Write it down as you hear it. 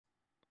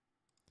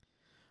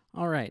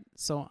Alright,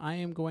 so I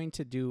am going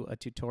to do a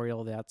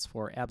tutorial that's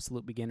for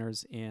absolute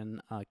beginners in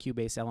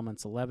Cubase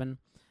Elements 11.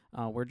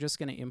 We're just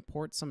going to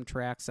import some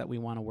tracks that we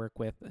want to work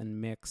with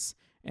and mix,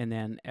 and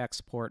then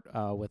export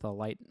with a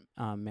light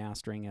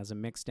mastering as a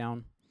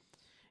mixdown.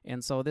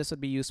 And so this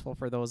would be useful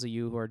for those of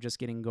you who are just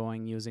getting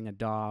going using a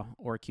DAW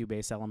or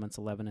Cubase Elements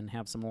 11 and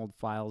have some old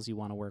files you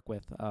want to work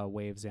with,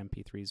 waves,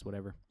 MP3s,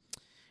 whatever.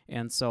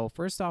 And so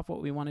first off,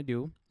 what we want to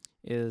do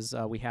is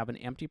we have an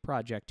empty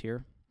project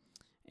here.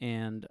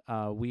 And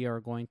we are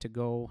going to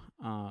go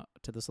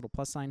to this little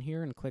plus sign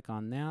here and click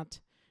on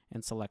that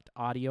and select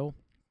audio.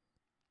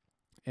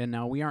 And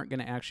now we aren't going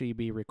to actually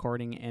be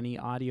recording any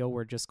audio.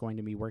 We're just going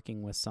to be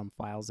working with some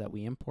files that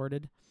we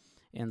imported.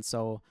 And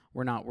so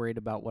we're not worried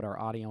about what our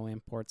audio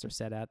imports are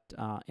set at.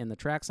 In the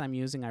tracks I'm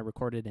using, I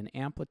recorded in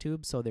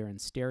amplitude, so they're in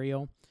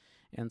stereo.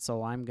 And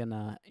so I'm going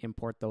to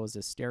import those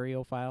as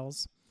stereo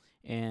files.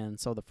 And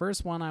so the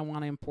first one I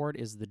want to import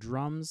is the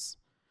drums.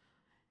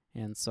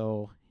 And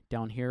so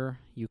down here,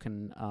 you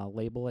can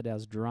label it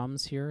as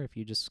drums here. If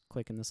you just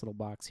click in this little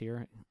box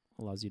here,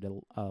 it allows you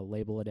to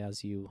label it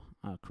as you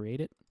create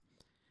it.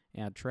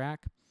 Add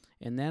track.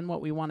 And then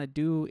what we want to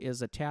do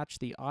is attach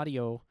the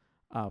audio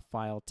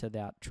file to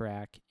that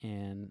track.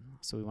 And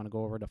so we want to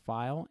go over to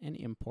File and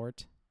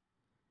Import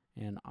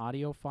and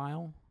Audio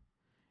File.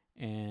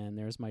 And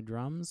there's my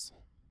drums.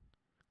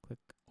 Click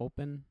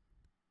Open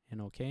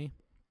and OK.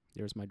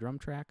 There's my drum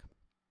track.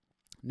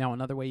 Now,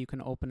 another way you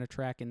can open a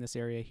track in this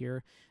area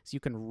here is you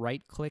can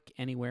right-click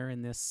anywhere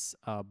in this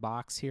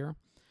box here.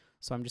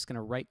 So I'm just going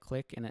to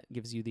right-click, and it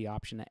gives you the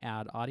option to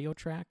add audio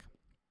track.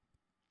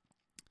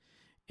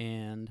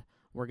 And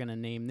we're going to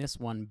name this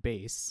one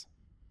Bass.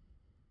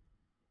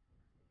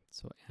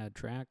 So add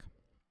track.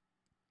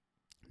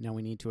 Now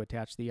we need to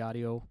attach the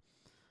audio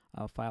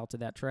file to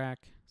that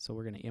track. So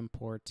we're going to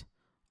import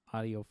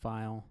audio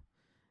file,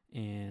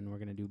 and we're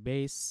going to do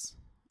Bass,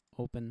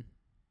 open.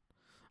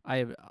 I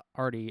have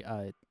already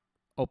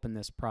opened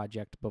this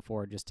project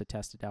before just to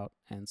test it out,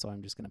 and so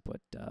I'm just going to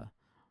put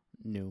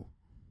new.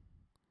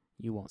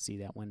 You won't see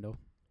that window.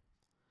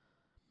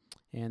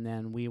 And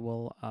then we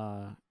will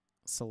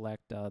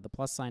select the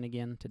plus sign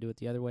again to do it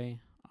the other way.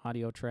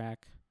 Audio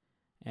track,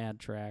 add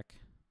track,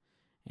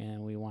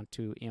 and we want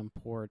to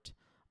import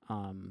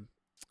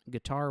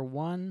guitar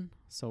 1.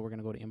 So we're going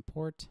to go to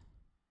import,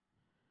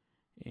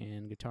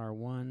 and guitar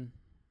 1,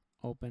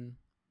 open.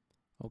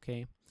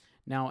 Okay.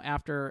 Now,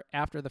 after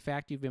the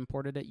fact you've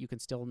imported it, you can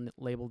still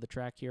label the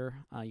track here.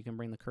 You can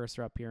bring the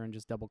cursor up here and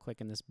just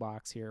double-click in this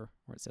box here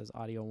where it says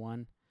Audio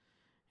 1,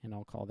 and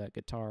I'll call that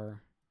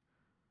Guitar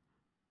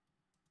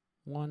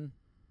 1.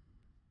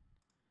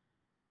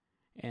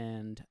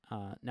 And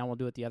now we'll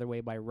do it the other way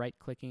by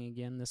right-clicking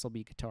again. This will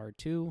be Guitar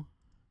 2.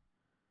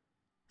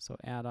 So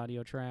add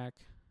audio track,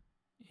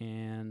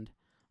 and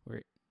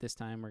this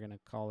time we're going to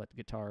call it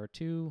Guitar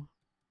 2.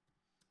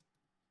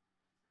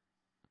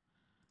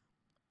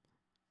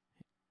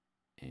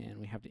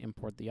 And we have to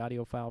import the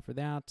audio file for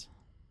that.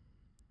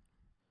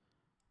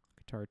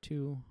 Guitar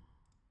 2.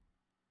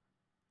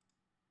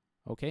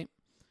 Okay,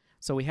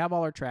 so we have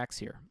all our tracks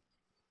here.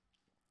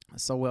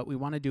 So what we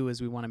want to do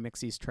is we want to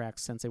mix these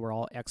tracks since they were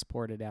all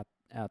exported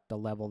at the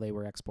level they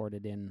were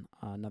exported in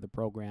another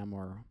program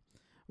or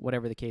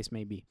whatever the case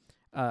may be.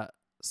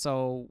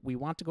 So we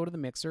want to go to the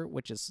mixer,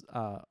 which is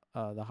the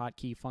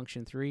hotkey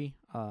function 3,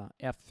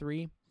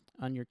 F3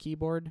 on your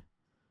keyboard.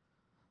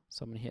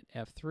 So I'm going to hit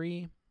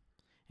F3.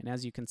 And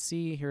as you can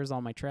see, here's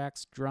all my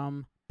tracks: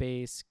 drum,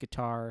 bass,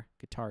 guitar,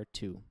 guitar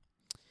 2.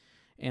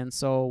 And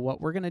so what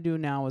we're going to do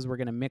now is we're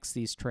going to mix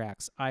these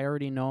tracks. I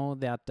already know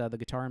that the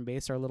guitar and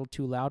bass are a little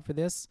too loud for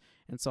this.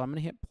 And so I'm going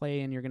to hit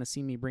play, and you're going to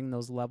see me bring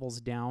those levels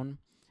down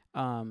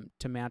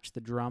to match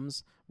the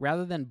drums.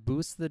 Rather than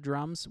boost the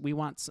drums, we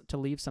want to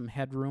leave some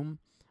headroom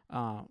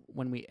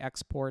when we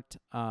export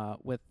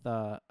with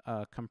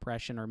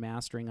compression or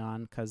mastering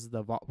on, because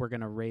we're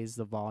going to raise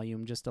the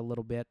volume just a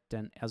little bit,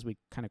 and as we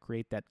kind of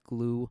create that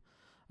glue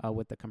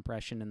with the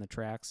compression in the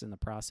tracks in the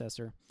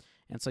processor.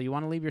 And so you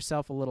want to leave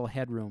yourself a little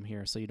headroom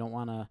here, so you don't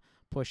want to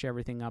push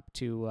everything up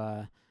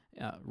to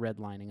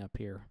redlining up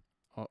here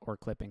or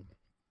clipping.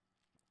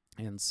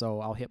 And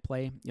so I'll hit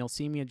play. You'll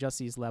see me adjust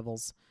these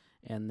levels,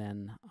 and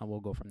then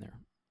we'll go from there.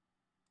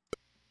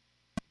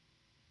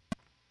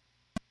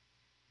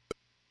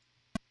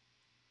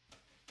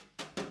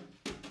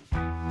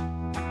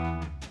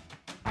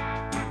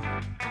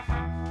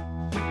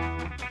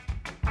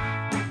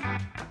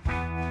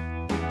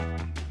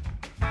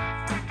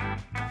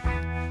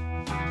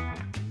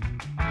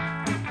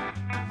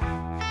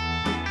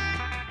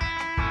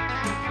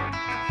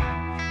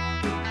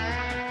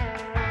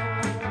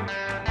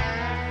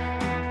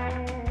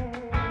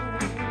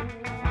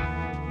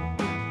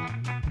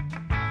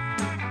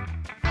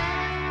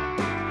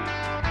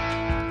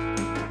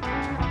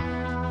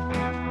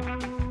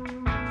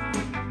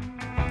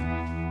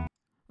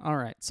 All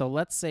right, so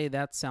let's say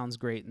that sounds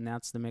great, and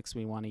that's the mix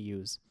we want to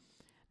use.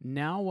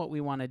 Now what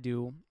we want to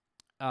do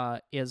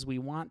is we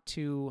want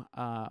to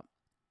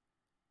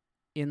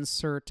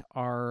insert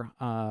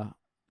our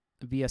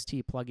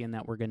VST plugin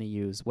that we're going to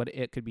use.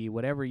 It could be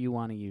whatever you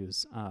want to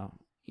use,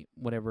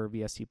 whatever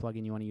VST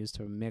plugin you want to use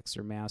to mix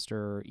or master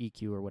or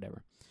EQ or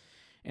whatever.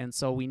 And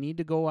so we need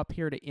to go up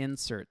here to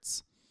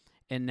Inserts.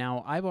 And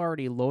now I've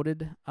already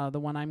loaded the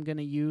one I'm going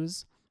to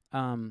use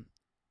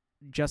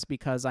just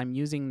because I'm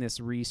using this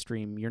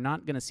restream. You're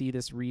not going to see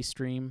this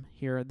restream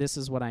here. This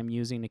is what I'm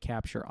using to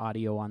capture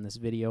audio on this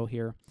video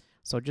here.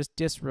 So just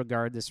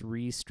disregard this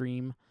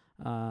restream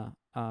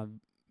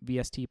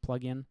VST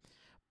plugin.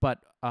 But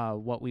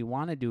what we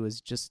want to do is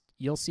just,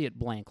 you'll see it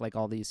blank like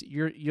all these.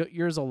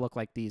 Yours will look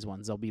like these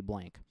ones. They'll be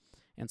blank.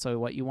 And so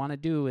what you want to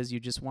do is you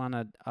just want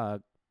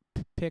to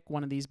pick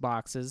one of these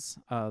boxes,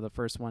 the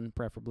first one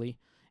preferably.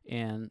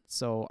 And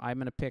so I'm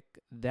going to pick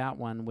that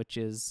one, which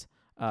is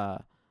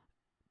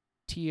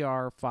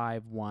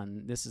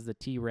TR51. This is the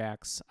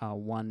T-Rax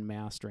 1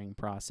 mastering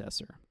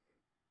processor.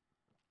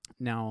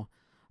 Now,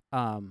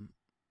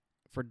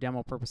 for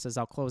demo purposes,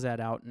 I'll close that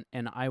out,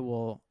 and I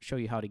will show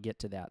you how to get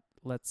to that.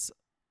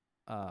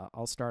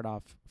 I'll start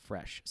off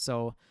fresh.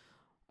 So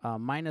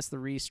minus the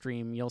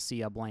restream, you'll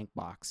see a blank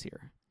box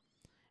here.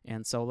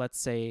 And so let's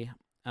say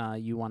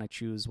you want to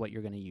choose what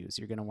you're going to use.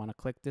 You're going to want to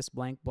click this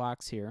blank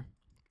box here,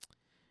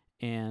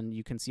 and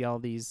you can see all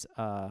these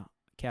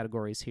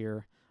categories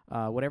here.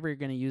 Whatever you're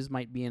going to use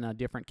might be in a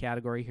different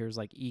category. Here's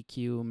like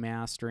EQ,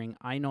 mastering.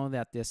 I know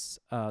that this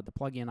the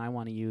plugin I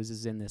want to use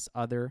is in this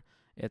other.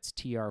 It's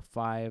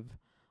TR5.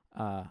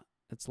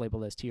 It's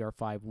labeled as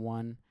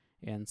TR51,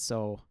 and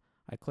so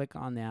I click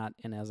on that,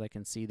 and as I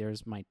can see,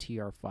 there's my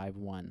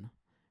TR51.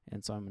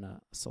 And so I'm going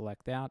to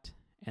select that,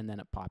 and then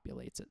it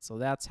populates it. So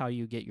that's how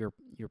you get your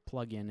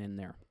plugin in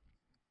there.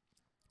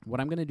 What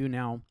I'm going to do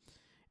now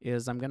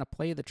is I'm going to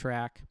play the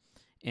track,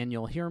 and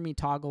you'll hear me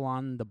toggle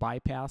on the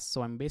bypass.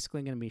 So I'm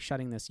basically going to be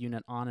shutting this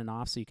unit on and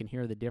off so you can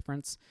hear the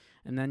difference.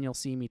 And then you'll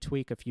see me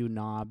tweak a few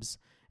knobs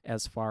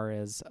as far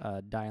as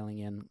dialing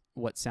in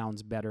what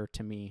sounds better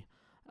to me.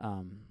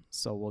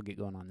 So we'll get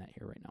going on that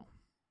here right now.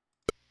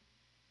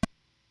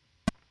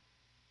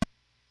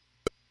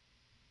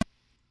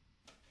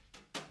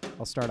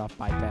 I'll start off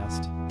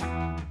bypassed.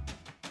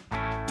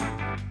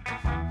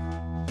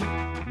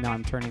 Now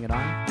I'm turning it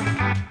on.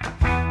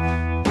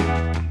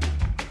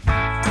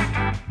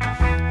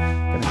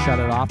 Gonna shut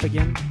it off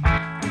again.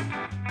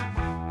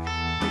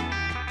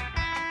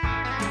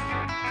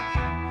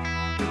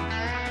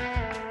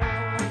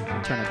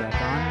 Turn it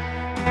back on.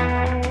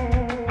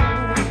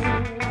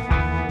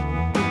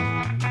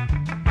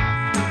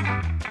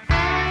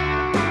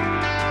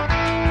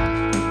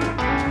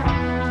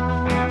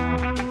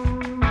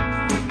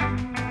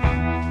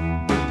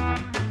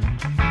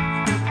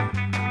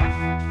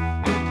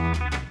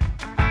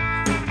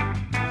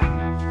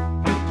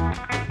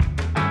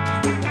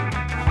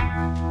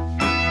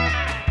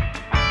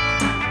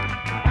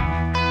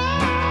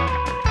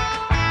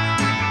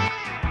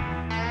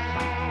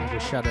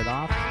 Shut it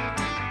off.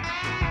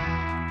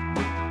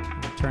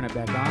 Turn it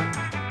back on.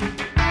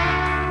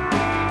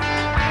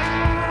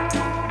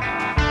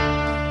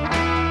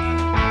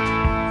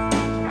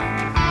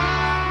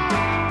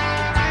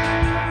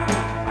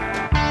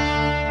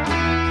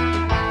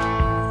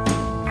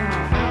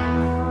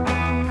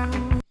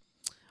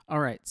 All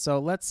right, so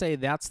let's say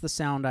that's the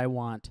sound I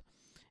want.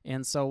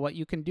 And so what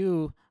you can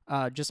do,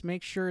 just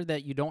make sure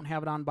that you don't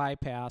have it on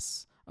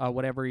bypass.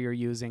 Whatever you're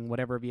using,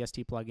 whatever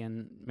VST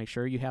plugin, make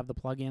sure you have the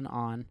plugin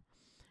on,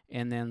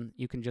 and then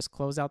you can just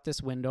close out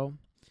this window.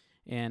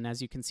 And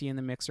as you can see in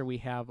the mixer, we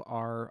have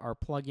our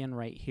plugin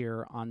right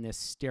here on this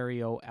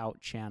stereo out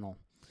channel.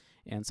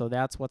 And so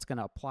that's what's going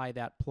to apply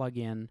that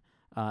plugin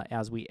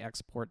as we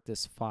export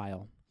this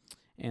file.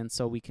 And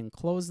so we can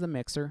close the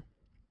mixer.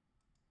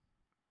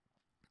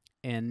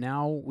 And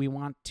now we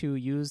want to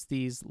use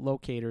these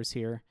locators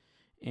here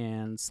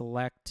and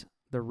select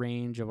the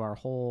range of our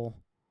whole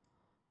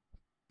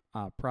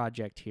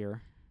project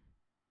here.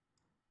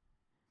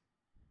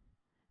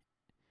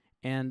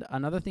 And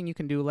another thing you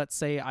can do, let's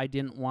say I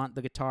didn't want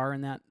the guitar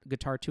in that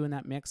guitar 2 in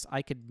that mix,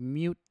 I could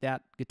mute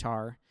that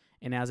guitar,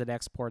 and as it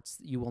exports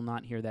you will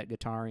not hear that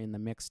guitar in the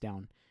mix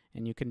down.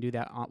 And you can do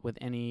that with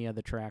any of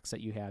the tracks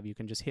that you have. You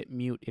can just hit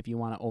mute if you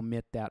want to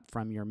omit that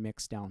from your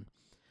mix down.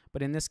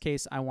 But in this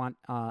case I want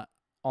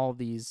all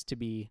these to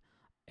be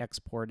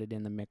exported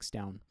in the mix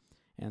down.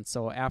 And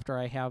so after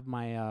I have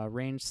my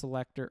range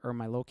selector or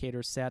my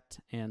locator set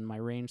and my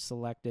range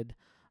selected,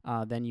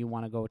 then you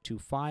want to go to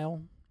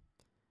File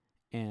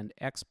and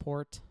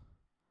Export,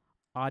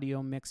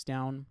 Audio Mix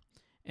Down.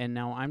 And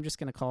now I'm just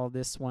going to call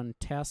this one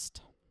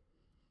Test.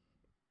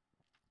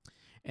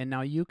 And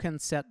now you can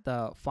set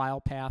the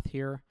file path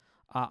here.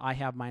 I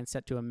have mine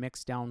set to a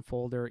mix down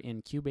folder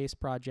in Cubase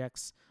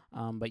projects,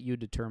 but you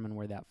determine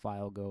where that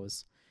file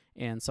goes.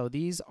 And so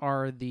these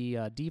are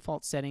the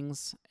default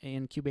settings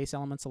in Cubase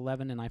Elements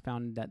 11, and I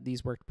found that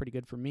these worked pretty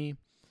good for me.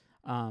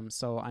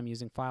 So I'm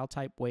using file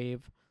type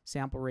wave,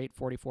 sample rate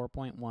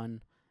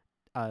 44.1,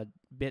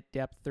 bit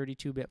depth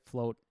 32-bit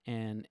float,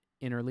 and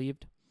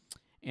interleaved.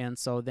 And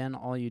so then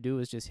all you do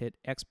is just hit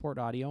export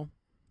audio.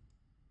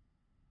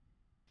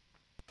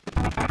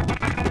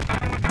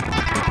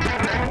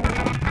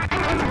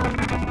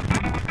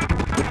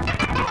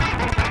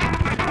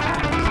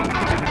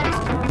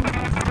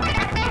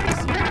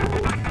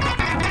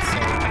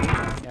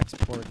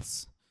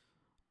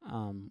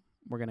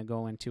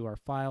 into our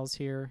files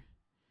here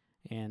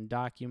and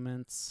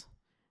documents,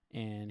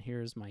 and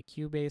here's my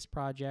Cubase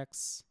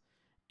projects,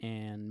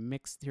 and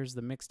here's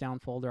the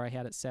mixdown folder I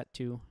had it set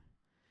to,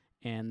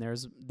 and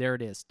there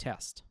it is,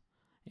 test.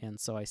 And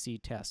so I see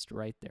test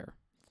right there.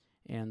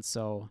 And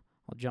so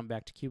I'll jump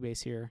back to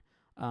Cubase here.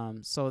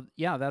 So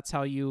yeah, that's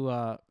how you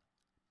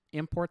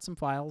import some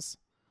files,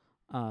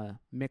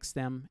 mix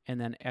them, and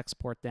then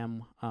export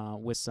them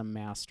with some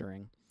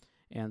mastering.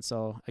 And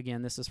so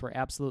again, this is for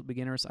absolute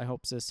beginners. I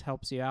hope this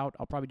helps you out.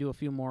 I'll probably do a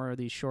few more of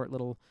these short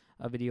little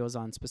videos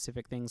on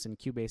specific things in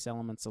Cubase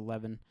Elements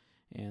 11.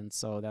 And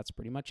so that's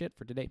pretty much it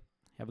for today.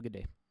 Have a good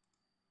day.